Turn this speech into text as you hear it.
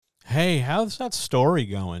Hey, how's that story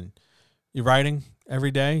going? You writing every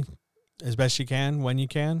day as best you can when you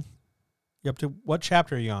can? You up to what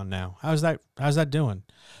chapter are you on now? How's that doing?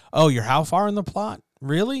 Oh, you're how far in the plot?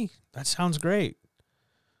 Really? That sounds great.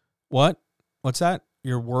 What? What's that?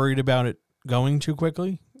 You're worried about it going too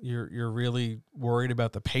quickly? You're really worried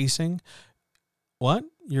about the pacing? What?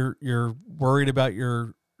 You're worried about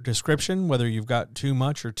your description, whether you've got too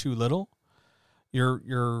much or too little?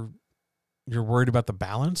 You're worried about the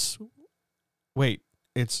balance? Wait,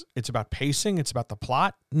 it's about pacing, it's about the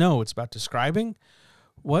plot? No, it's about describing?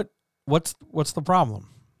 What what's the problem?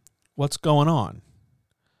 What's going on?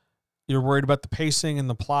 You're worried about the pacing and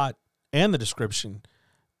the plot and the description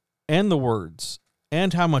and the words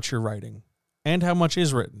and how much you're writing and how much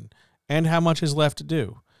is written and how much is left to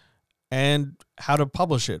do and how to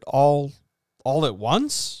publish it all at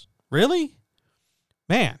once? Really?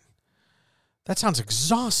 Man, that sounds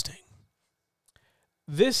exhausting.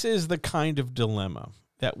 This is the kind of dilemma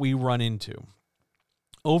that we run into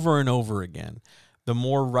over and over again. The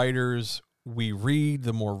more writers we read,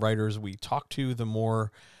 the more writers we talk to, the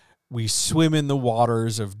more we swim in the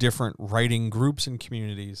waters of different writing groups and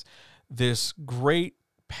communities. This great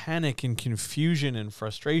panic and confusion and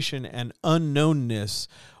frustration and unknownness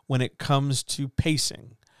when it comes to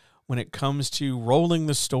pacing, when it comes to rolling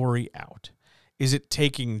the story out. Is it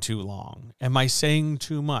taking too long? Am I saying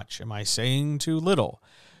too much? Am I saying too little?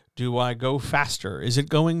 Do I go faster? Is it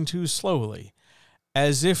going too slowly?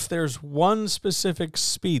 As if there's one specific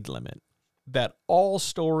speed limit that all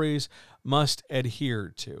stories must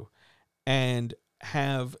adhere to and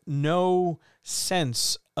have no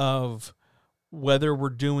sense of whether we're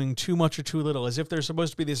doing too much or too little, as if there's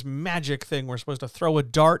supposed to be this magic thing. We're supposed to throw a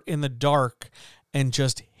dart in the dark and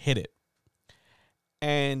just hit it.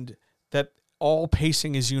 And that all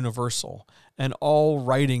pacing is universal and all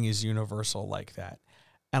writing is universal like that.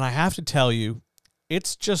 And I have to tell you,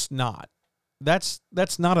 it's just not. That's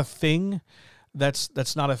not a thing.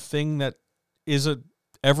 That's not a thing that is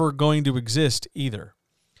ever going to exist either.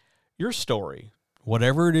 Your story,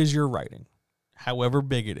 whatever it is you're writing, however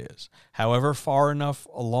big it is, however far enough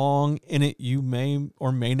along in it you may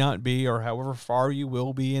or may not be, or however far you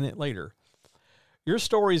will be in it later, your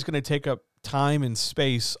story is going to take up time and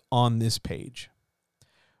space on this page.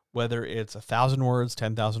 Whether it's 1,000 words,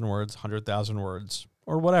 10,000 words, 100,000 words,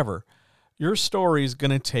 or whatever, your story is going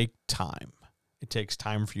to take time. It takes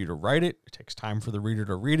time for you to write it. It takes time for the reader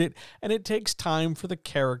to read it. And it takes time for the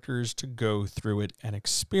characters to go through it and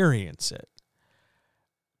experience it.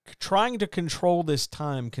 Trying to control this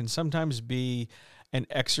time can sometimes be an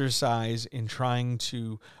exercise in trying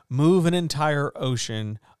to move an entire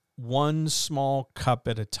ocean one small cup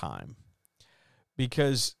at a time.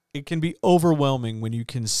 Because it can be overwhelming when you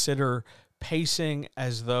consider pacing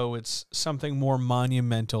as though it's something more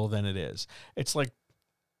monumental than it is. It's like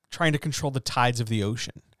trying to control the tides of the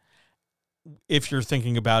ocean. If you're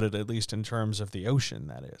thinking about it, at least in terms of the ocean,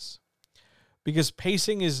 that is. Because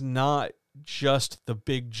pacing is not just the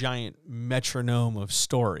big giant metronome of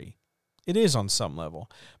story. It is on some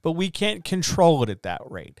level, but we can't control it at that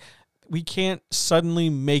rate. We can't suddenly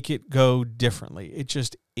make it go differently. It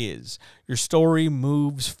just is. Your story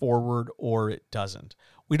moves forward or it doesn't.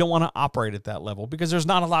 We don't want to operate at that level because there's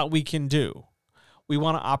not a lot we can do. We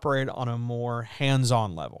want to operate on a more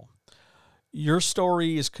hands-on level. Your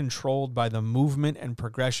story is controlled by the movement and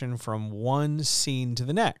progression from one scene to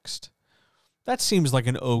the next. That seems like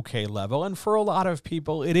an okay level, and for a lot of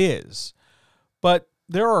people it is. But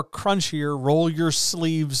there are crunchier, roll your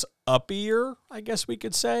sleeves uppier, I guess we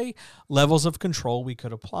could say, levels of control we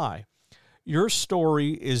could apply. Your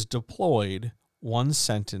story is deployed one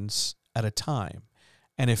sentence at a time.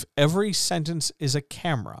 And if every sentence is a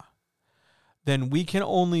camera, then we can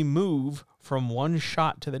only move from one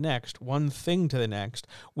shot to the next, one thing to the next,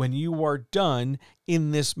 when you are done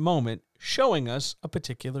in this moment showing us a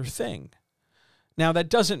particular thing. Now, that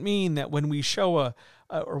doesn't mean that when we show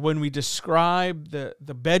or when we describe the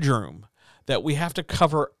bedroom, that we have to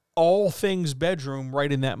cover all things bedroom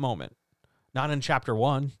right in that moment. Not in chapter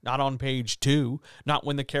 1, not on page 2, not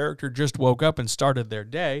when the character just woke up and started their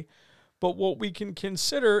day. But what we can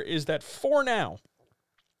consider is that for now,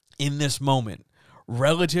 in this moment,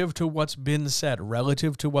 relative to what's been said,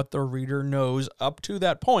 relative to what the reader knows up to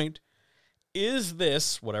that point, is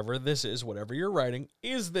this, whatever this is, whatever you're writing,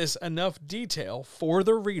 is this enough detail for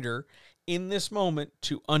the reader in this moment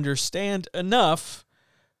to understand enough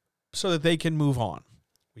so that they can move on?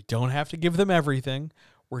 We don't have to give them everything.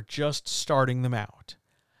 We're just starting them out.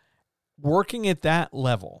 Working at that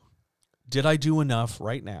level, did I do enough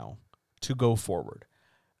right now to go forward?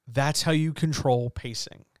 That's how you control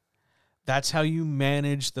pacing. That's how you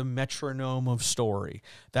manage the metronome of story.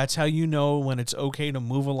 That's how you know when it's okay to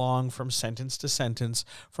move along from sentence to sentence,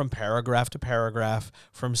 from paragraph to paragraph,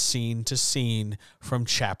 from scene to scene, from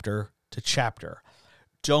chapter to chapter.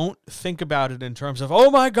 Don't think about it in terms of,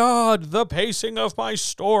 oh my God, the pacing of my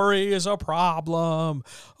story is a problem.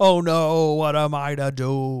 Oh no, what am I to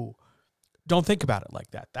do? Don't think about it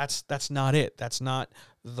like that. That's not it. That's not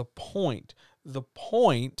the point. The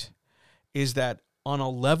point is that on a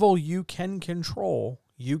level you can control,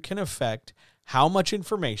 you can affect how much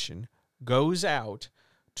information goes out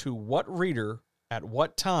to what reader at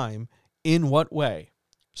what time in what way.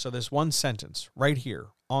 So this one sentence right here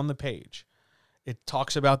on the page, it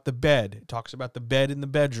talks about the bed. It talks about the bed in the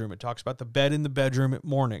bedroom. It talks about the bed in the bedroom at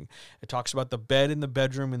morning. It talks about the bed in the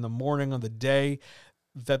bedroom in the morning on the day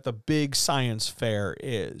that the big science fair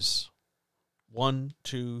is. 1,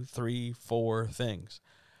 2, 3, 4 things.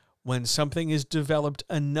 When something is developed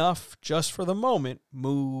enough just for the moment,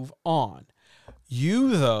 move on.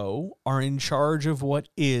 You, though, are in charge of what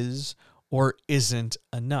is or isn't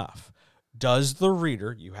enough. Does the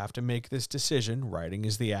reader, you have to make this decision, writing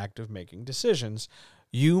is the act of making decisions,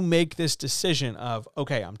 you make this decision of,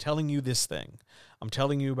 okay, I'm telling you this thing. I'm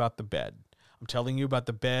telling you about the bed. I'm telling you about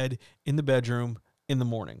the bed in the bedroom in the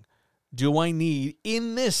morning. Do I need,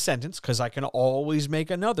 in this sentence, because I can always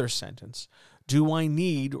make another sentence, do I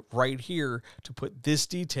need right here to put this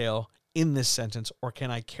detail in this sentence, or can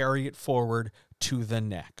I carry it forward to the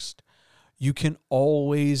next? You can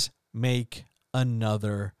always make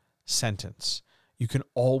another sentence. You can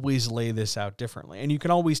always lay this out differently. And you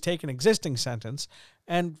can always take an existing sentence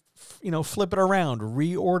and, flip it around,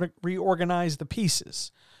 reorganize the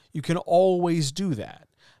pieces. You can always do that.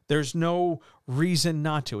 There's no reason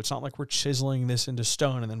not to. It's not like we're chiseling this into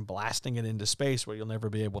stone and then blasting it into space where you'll never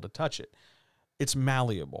be able to touch it. It's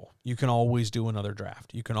malleable. You can always do another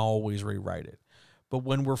draft. You can always rewrite it. But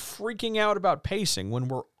when we're freaking out about pacing, when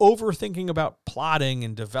we're overthinking about plotting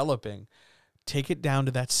and developing, take it down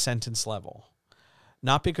to that sentence level.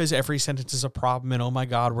 Not because every sentence is a problem and, oh my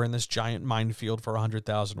God, we're in this giant minefield for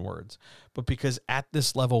 100,000 words, but because at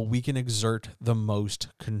this level, we can exert the most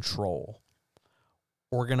control.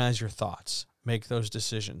 Organize your thoughts. Make those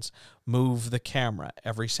decisions. Move the camera.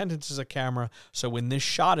 Every sentence is a camera. So when this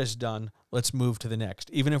shot is done, let's move to the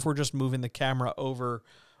next. Even if we're just moving the camera over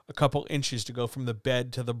a couple inches to go from the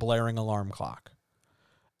bed to the blaring alarm clock.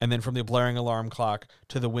 And then from the blaring alarm clock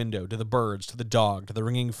to the window, to the birds, to the dog, to the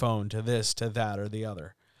ringing phone, to this, to that, or the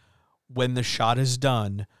other. When the shot is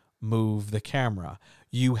done, move the camera.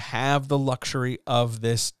 You have the luxury of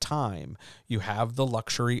this time. You have the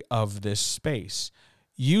luxury of this space.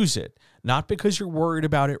 Use it, not because you're worried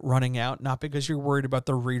about it running out, not because you're worried about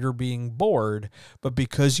the reader being bored, but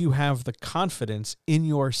because you have the confidence in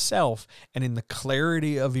yourself and in the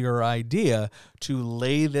clarity of your idea to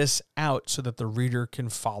lay this out so that the reader can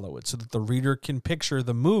follow it, so that the reader can picture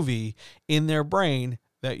the movie in their brain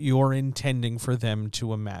that you're intending for them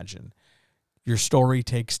to imagine. Your story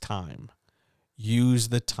takes time. Use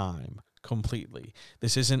the time completely.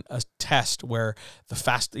 This isn't a test where the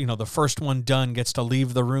first one done gets to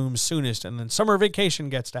leave the room soonest and then summer vacation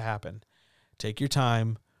gets to happen. Take your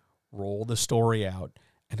time, roll the story out,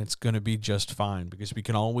 and it's going to be just fine because we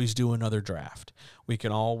can always do another draft. We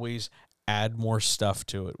can always add more stuff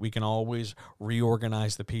to it. We can always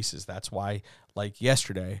reorganize the pieces. That's why, like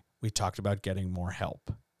yesterday, we talked about getting more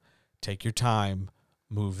help. Take your time,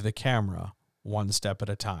 move the camera one step at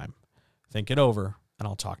a time. Think it over, and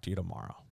I'll talk to you tomorrow.